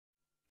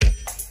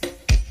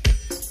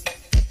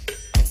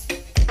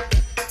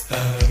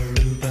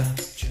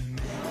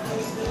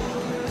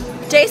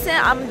Jason,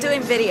 I'm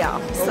doing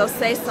video, so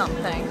say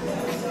something.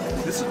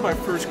 This is my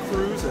first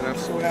cruise, and I'm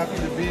so happy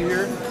to be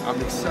here. I'm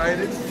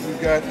excited.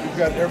 We've got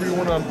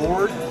everyone on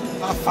board.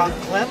 Fun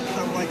clip.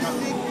 I'm like,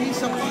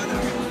 piece of butter.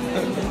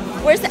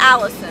 Where's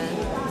Allison?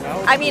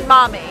 I mean,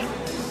 Mommy.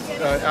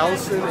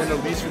 Allison and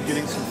Elise are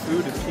getting some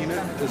food and Peanut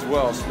as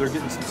well, so they're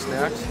getting some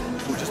snacks.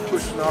 We're just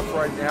pushing off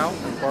right now,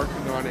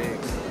 embarking on a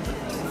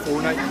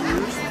 4-night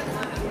cruise.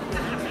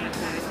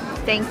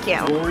 Thank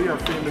you. Lori, our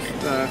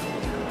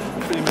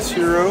famous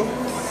hero,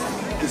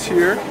 is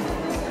here.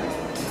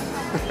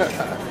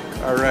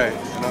 All right,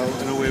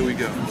 and away we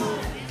go.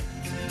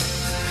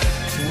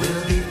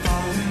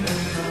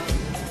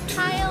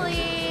 Hi,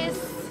 Elise.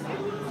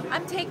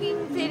 I'm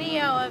taking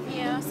video of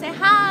you. Say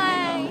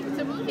hi. It's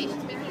a movie.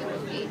 She's making a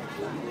movie.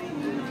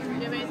 Do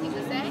you have anything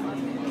to say?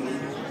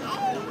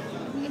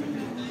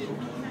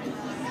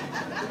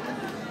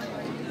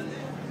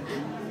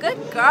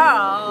 Good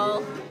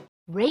girl.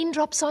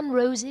 Raindrops on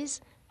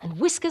roses and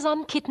whiskers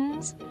on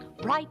kittens,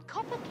 bright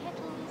copper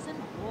kettles and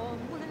warm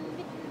woolen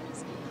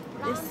mittens.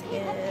 This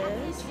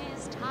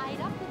is tied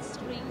up with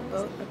strings.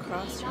 boat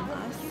across from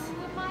us.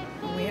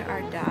 We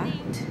are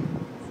docked.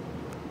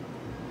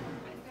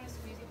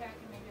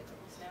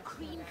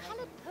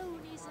 Cream-colored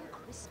ponies and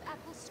crisp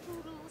apple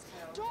strudels.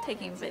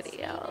 Taking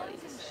video.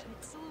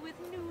 Schnitzel with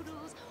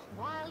noodles.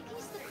 Wild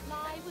geese that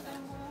fly with the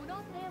moon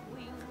on their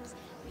wings.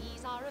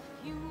 These are a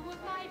few of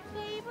my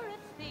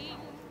favorite things.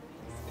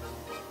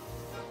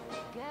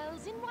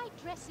 Girls in white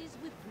dresses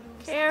with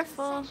blue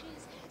Careful.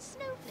 sashes,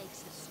 snowflakes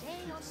that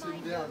stay on my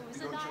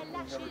nose and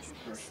eyelashes,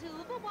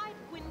 silver white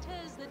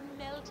winters that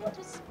melt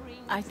into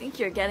spring. I think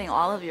you're getting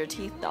all of your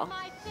teeth though.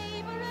 My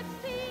favorite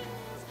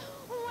things,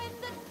 when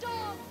the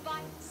dog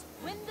bites,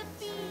 when the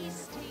bee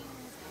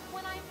stings,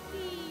 when I'm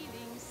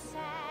feeling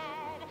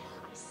sad,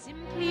 I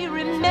simply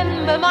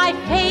remember my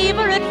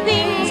favorite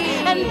things,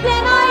 and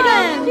then I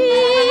don't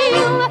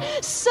feel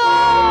so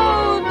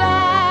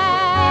bad.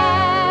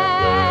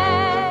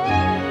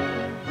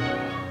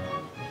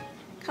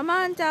 Come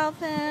on,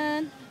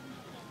 Dolphin.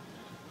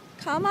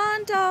 Come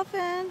on,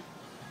 Dolphin.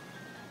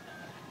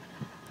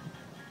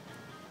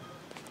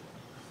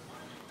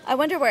 I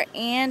wonder where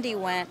Andy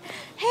went.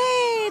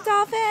 Hey,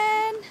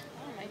 Dolphin.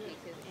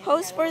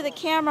 Pose for the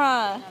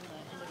camera.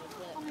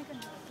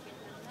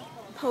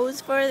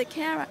 Pose for the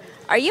camera.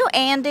 Are you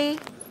Andy?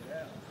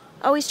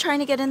 Oh, he's trying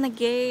to get in the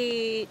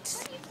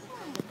gate.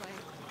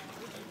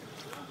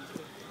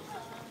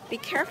 Be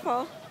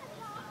careful.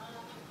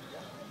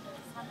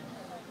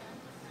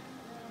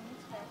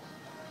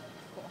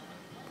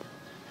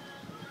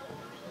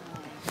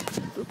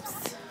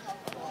 Oops.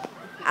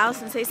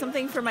 Allison, say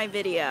something for my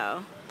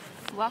video.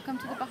 Welcome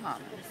to the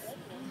Bahamas.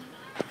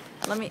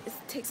 Let me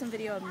take some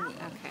video of me.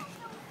 Okay.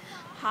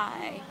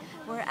 Hi.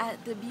 We're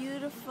at the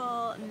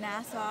beautiful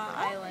Nassau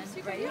Island,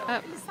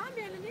 right?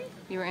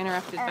 You were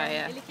interrupted by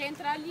a...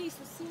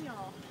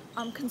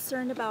 I'm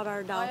concerned about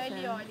our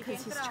dolphin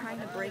because he's trying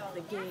to break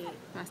the gate.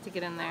 Wants to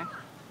get in there.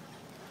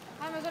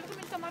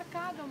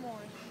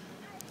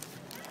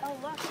 Oh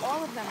look,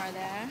 all of them are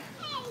there.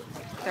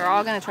 They're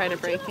all going to try to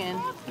break in.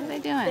 What are they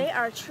doing? They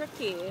are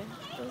tricky.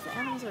 Those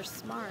animals are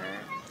smart.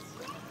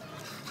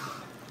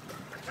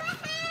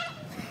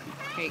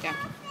 Here you go.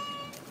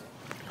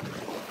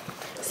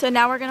 So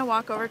now we're going to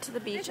walk over to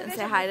the beach and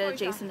say hi to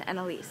Jason and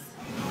Elise.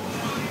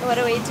 What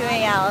are we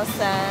doing,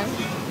 Allison?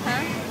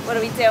 Huh? What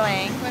are we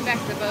doing? Going back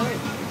to the boat.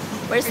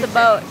 Where's the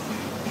boat?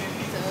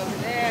 It's over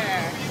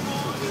there.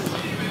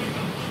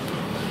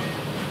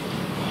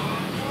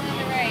 On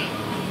the right.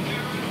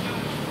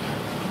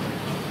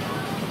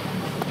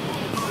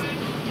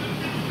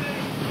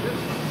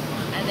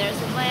 And there's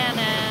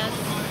Atlantis.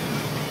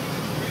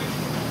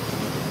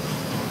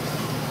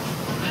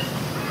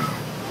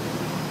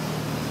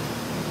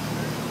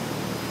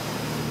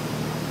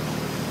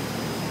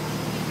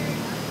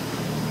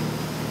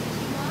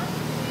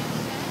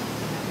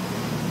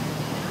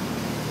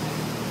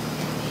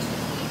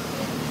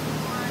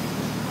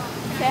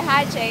 Say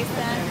hi,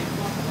 Jason.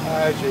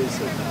 Hi,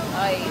 Jason.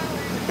 Oi.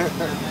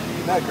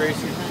 Not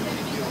Gracie.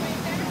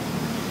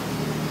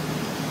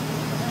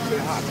 Say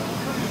hi.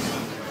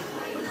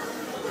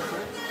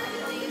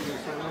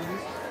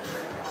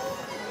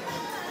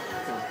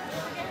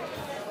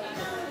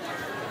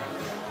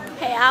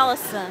 Hey,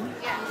 Allison.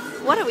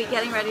 Yes. What are we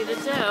getting ready to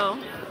do? I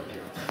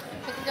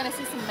think we're going to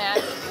see some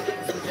magic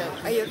and some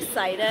jokes. Are you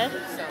excited?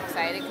 So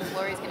excited because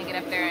Lori's going to get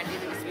up there and do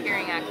the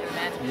disappearing act for the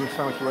magic. You want to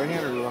sign with your right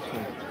hand or your left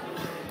hand?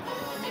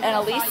 Maybe And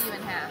I'll saw Elise, you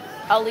in half.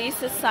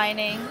 Elise is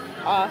signing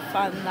off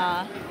on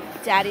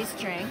Daddy's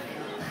drink.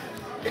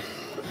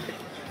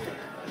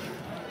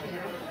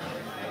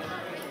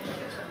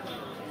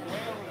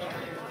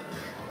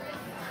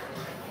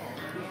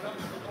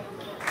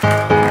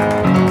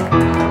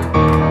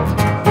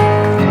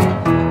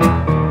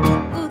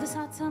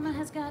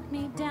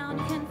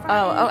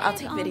 Oh, I'll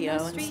take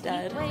video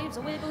instead.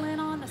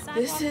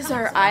 This is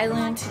our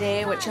island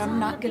today, which I'm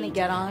not gonna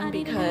get on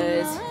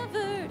because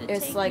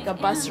it's like a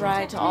bus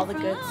ride to all the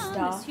good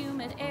stuff.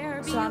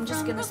 So I'm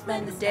just gonna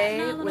spend the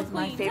day with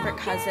my favorite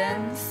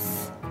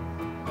cousins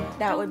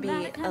That would be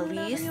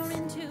Elise,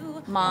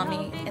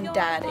 Mommy, and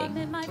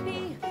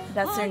Daddy.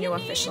 That's their new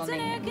official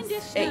names.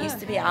 It used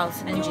to be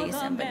Allison and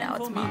Jason, but now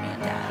it's Mommy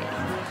and Daddy.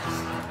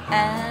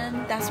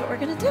 And that's what we're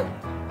gonna do.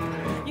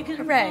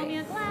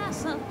 Hooray.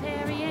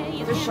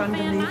 Fish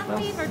underneath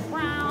us.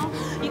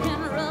 You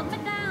can rub me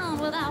down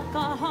with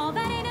alcohol,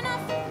 that ain't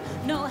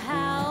enough. No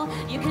how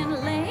you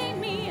can lay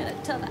me in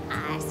a tub of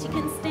ice. You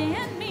can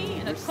stand me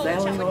in a cold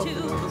Sailing shower off too.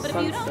 into the But if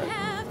you don't sunset.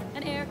 have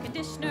an air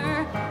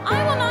conditioner,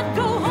 I will not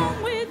go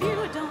home with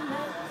you. Don't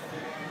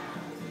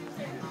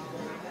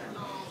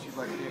She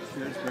liked the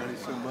experience brownie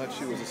so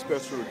much, it was a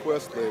special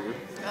request later.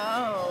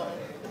 Oh.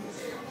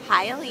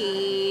 Hi,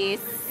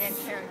 Elise. And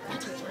Karen can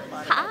teach her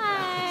about it.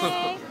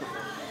 Hi.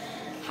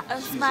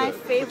 That's She's my a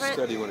quick favorite.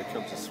 study when it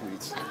comes to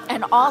sweets.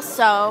 And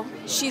also,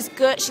 she's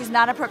good. She's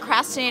not a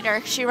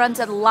procrastinator. She runs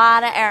a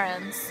lot of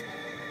errands.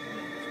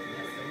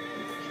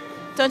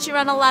 Don't you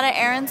run a lot of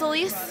errands,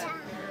 Elise?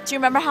 Do you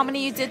remember how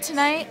many you did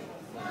tonight?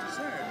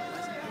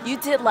 You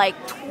did like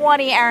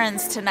 20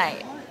 errands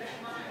tonight.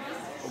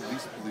 At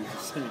least believe the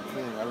same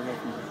thing. I don't know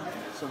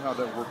if somehow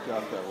that worked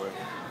out that way.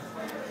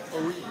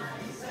 Oh,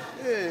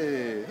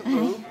 hey,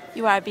 hello.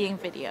 You are being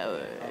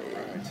videoed.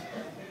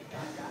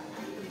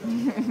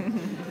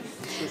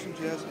 Show some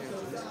jazz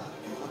hands.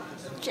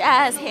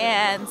 Jazz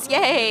hands.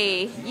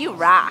 Yay. You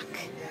rock.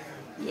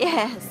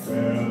 Yes.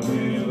 Did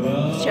you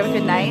have a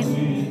good night? I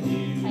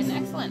had an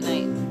excellent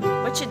night.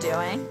 What you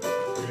doing?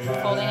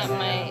 Folding up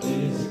my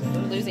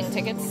losing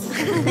tickets.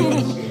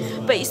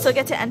 But you still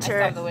get to I still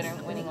enter. have the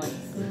winning ones.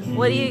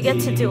 What do you get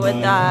to do with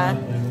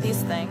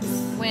these things?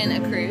 Win a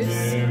cruise.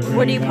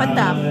 Where do you put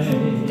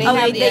them? They Oh,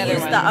 have they the other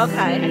use ones. the, I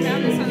okay.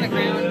 found this on the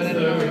ground, but I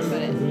don't know where to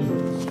put it.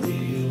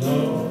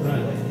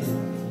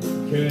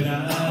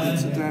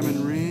 It's a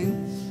diamond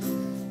ring.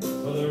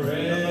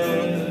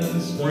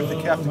 We're at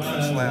the Captain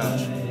Crunch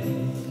Lounge.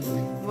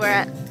 We're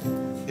at,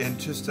 And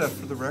just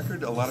for the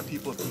record, a lot of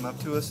people have come up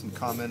to us and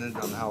commented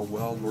on how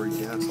well Lori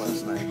danced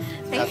last night.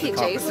 thank at the you,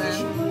 competition.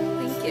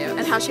 Jason. Thank you.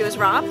 And how she was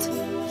robbed?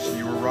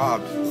 You were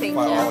robbed Thank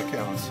by you. all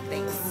accounts.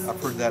 Thanks.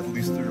 I've heard that at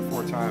least 3 or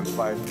 4 times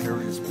by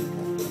various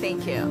people.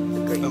 Thank you.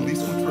 Agreed. Elise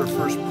went to her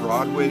first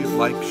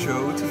Broadway-like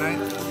show tonight.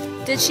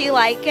 Did she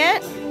like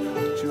it?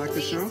 Did you like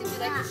the show? Did you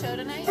like the show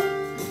tonight?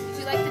 Did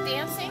you like the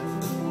dancing?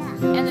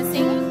 And the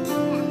singing?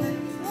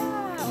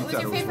 Wow. What was thought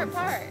your it was favorite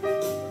fun. part?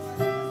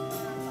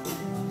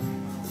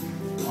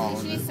 All She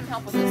of needs it. some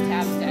help with those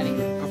tabs, Daddy.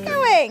 Okay.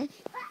 Doing?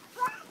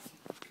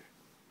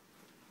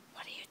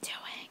 What are you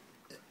doing?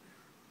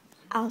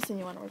 Allison,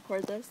 you want to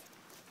record this?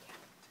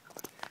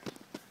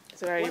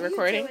 Is it already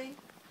recording?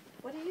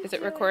 What are you Is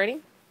it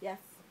recording? Yes.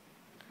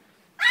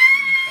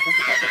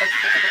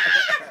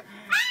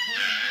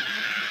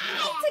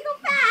 I tickle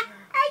back!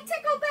 I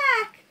tickle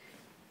back!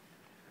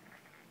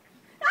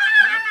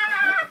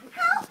 Ah!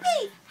 Help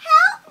me!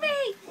 Help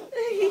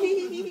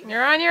me!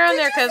 You're on your own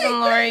there, Cousin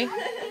Lori. I'm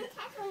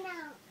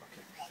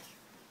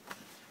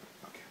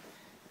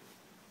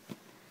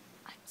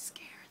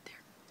scared.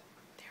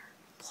 They're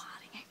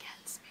plotting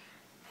against me.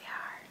 They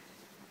are.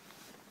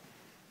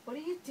 What are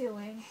you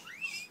doing?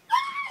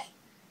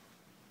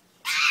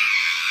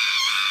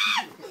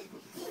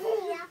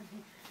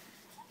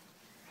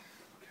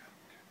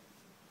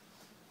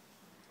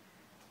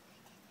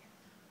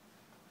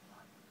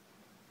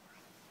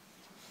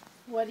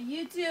 What are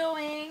you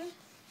doing?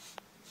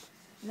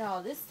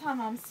 No, this time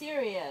I'm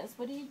serious.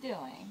 What are you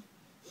doing?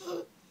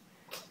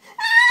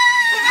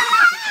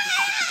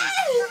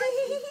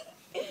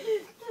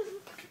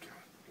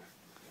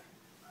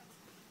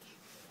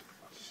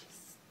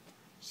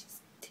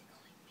 She's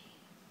tickling me.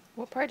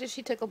 What part did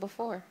she tickle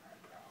before?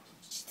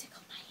 She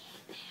tickled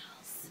my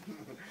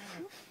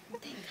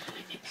hangnails. Thank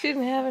God. She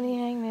didn't have any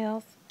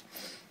hangnails.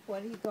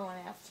 What are you going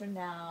after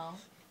now?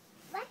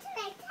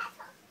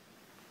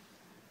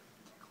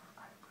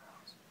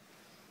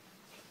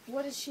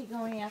 What is she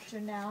going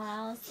after now,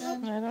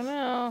 Allison? I don't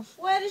know.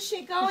 What is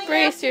she going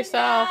Brace after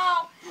yourself.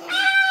 now?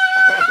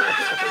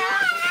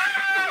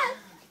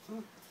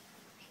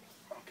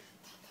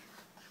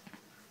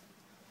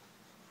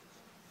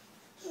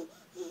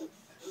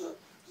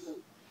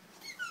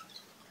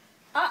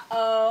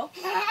 Uh-oh.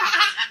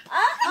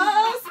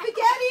 Uh-oh,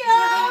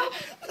 Spaghetti-O!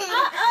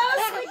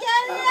 Uh-oh,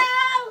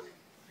 Spaghetti-O!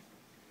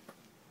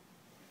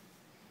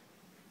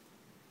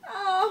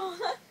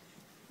 Oh.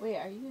 Wait,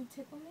 are you going to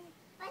tickle me?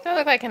 That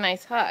looked like a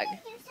nice hug.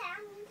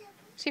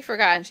 She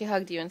forgot and she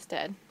hugged you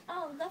instead.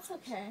 Oh, that's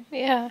okay.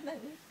 Yeah. I thought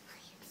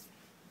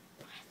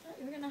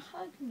you were going to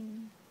hug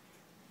me.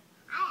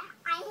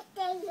 I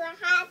think you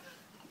have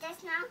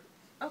just now.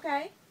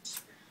 Okay.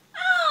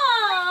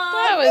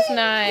 Oh, That was thank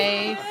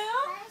nice.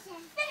 you.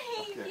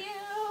 Thank Okay.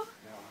 you.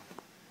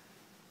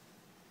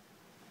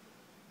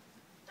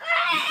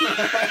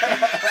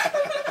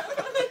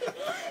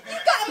 You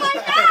got my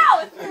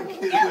mouth.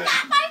 You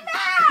got my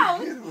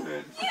mouth. You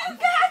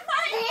got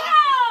my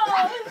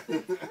mouth.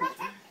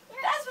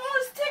 That's the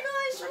most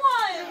ticklish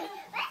one.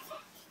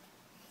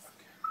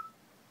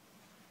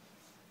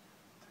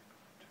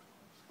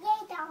 They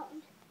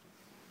don't.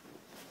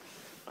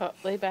 Oh,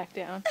 lay back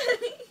down.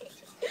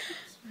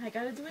 I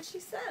gotta do what she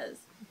says.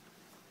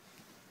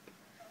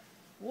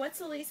 What's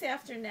Elise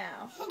after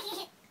now?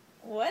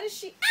 What is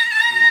she?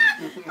 Ah!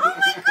 Oh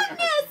my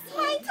goodness!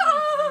 My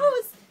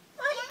toes!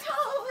 My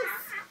toes!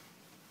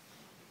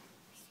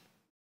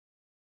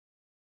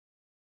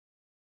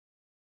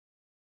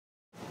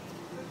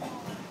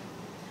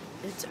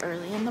 It's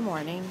early in the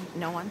morning,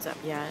 no one's up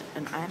yet,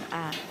 and I'm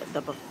at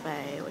the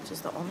buffet, which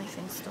is the only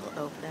thing still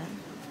open.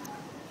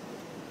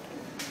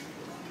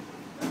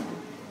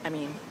 I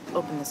mean,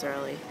 open this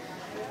early.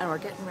 And we're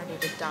getting ready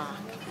to dock.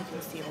 You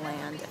can see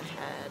land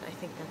ahead. I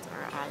think that's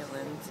our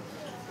island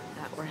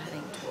that we're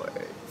heading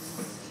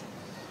towards.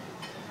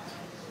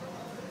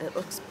 It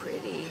looks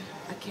pretty.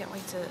 I can't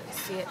wait to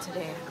see it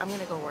today. I'm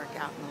gonna go work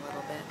out in a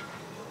little bit.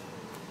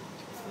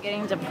 I'm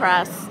getting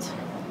depressed.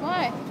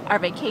 Why? Our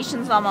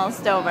vacation's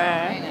almost over.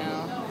 I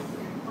know.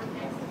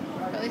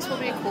 But at least we'll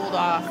be cooled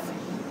off.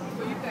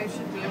 You guys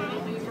should be able to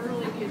leave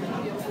early. Kids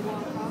should be able to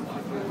walk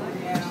off if you're like,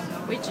 yeah.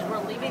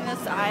 We're leaving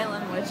this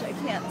island, which I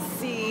can't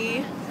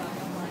see.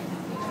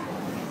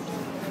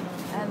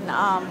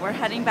 And we're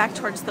heading back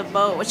towards the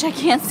boat, which I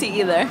can't see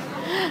either.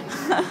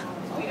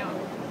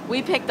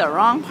 We picked the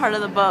wrong part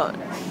of the boat.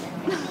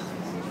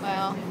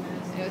 Well,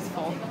 it was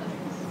full.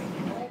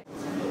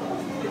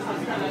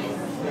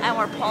 And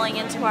we're pulling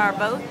into our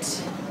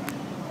boat.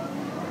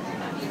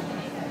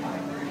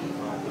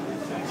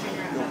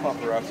 No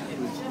paparazzi,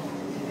 please.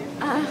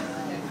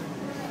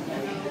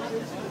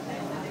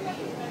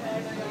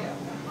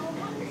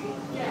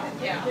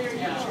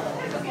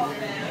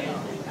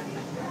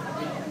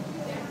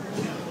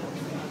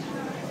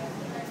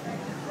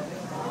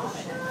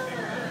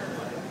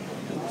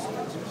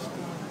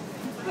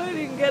 I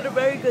didn't get a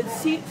very good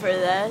seat for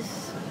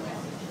this.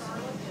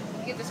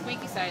 Get the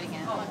squeaky side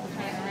again. Look, we're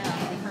turning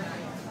around.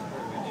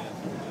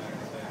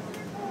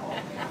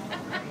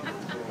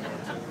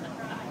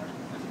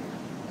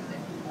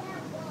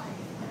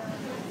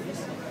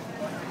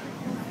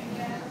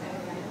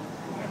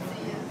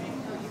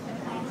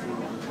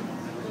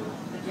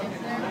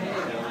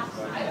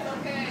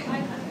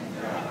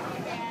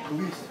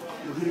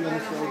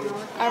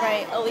 All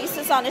right, Elise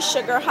is on a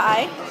sugar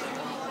high.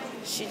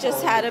 She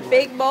just had a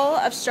big bowl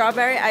of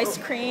strawberry ice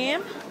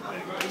cream.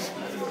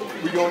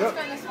 We going up?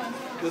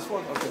 This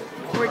one? Okay.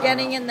 We're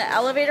getting in the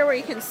elevator where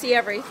you can see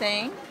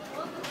everything.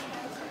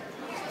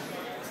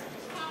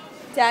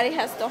 Daddy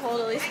has to hold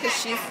Elise because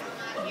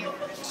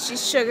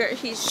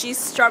she's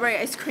strawberry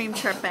ice cream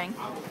tripping.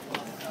 Okay,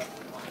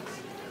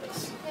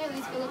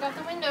 Elise, go look out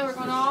the window. We're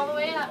going all the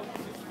way up.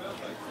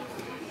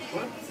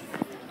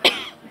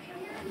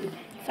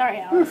 Sorry,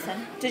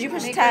 Allison. Did you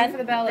push Make 10? room for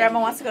the belly.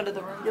 Grandma wants to go to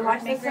the room. You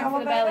like Make this room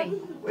for the elevator? belly.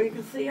 Where you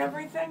can see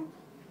everything?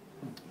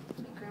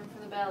 Make room for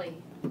the belly.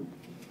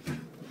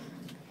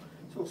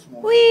 So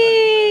small.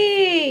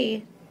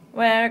 Whee!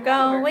 We're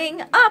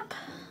going up,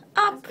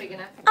 up, That's big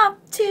enough.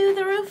 up to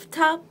the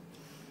rooftop.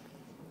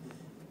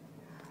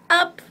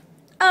 Up,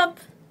 up,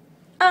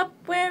 up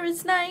where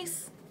it's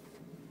nice.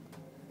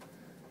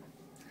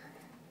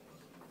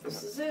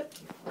 This is it.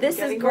 This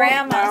Getting is more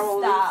Grandma's power.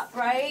 stop,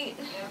 right?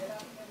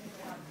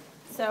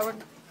 So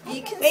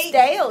you can Wait,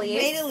 stay,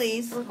 Elise. Wait,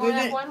 Elise. We're going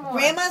up one more.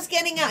 Grandma's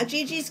getting out.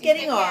 Gigi's You stay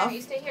getting here. off.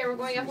 You stay here. We're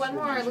going up one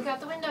more. Look out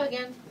the window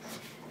again.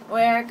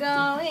 We're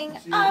going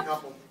See you in a up,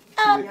 couple. See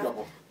you in a up,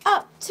 couple.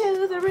 up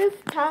to the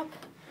rooftop.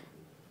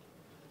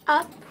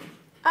 Up,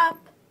 up,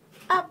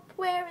 up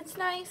where it's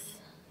nice.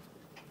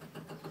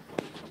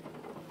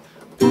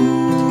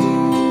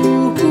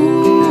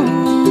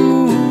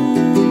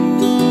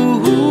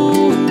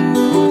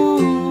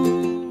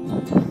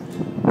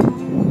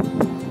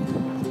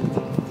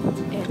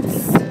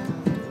 It's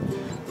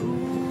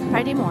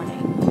Friday morning.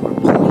 We're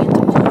pulling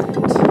into port.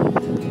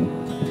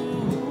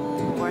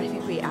 Or I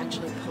think we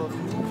actually pulled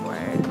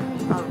forward.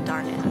 Oh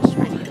darn it, I was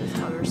trying to get this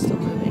out. We were still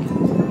moving.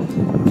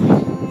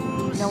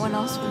 No one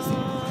else was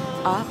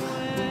up.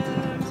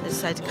 So I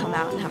decided to come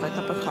out and have a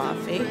cup of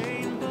coffee.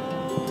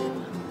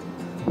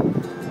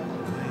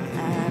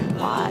 And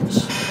watch.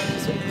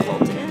 So we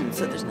pulled in,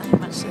 so there's nothing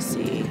much to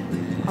see.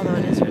 Although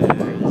it is really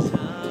pretty.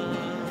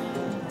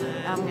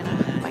 I'm gonna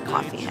have my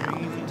coffee now.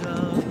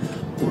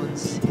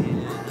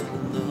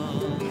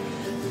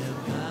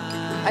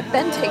 I've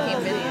been taking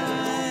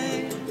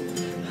videos.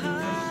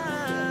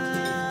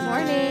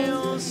 Morning.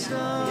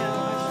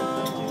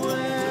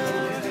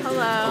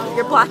 Hello.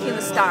 You're blocking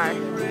the star.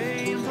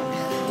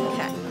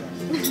 Okay.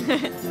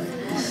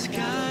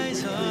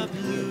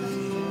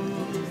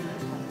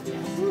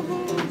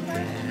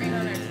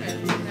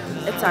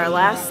 It's our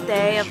last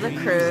day of the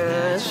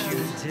cruise,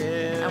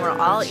 and we're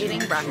all eating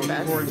breakfast.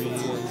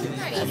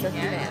 As if,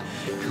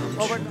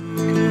 well, we're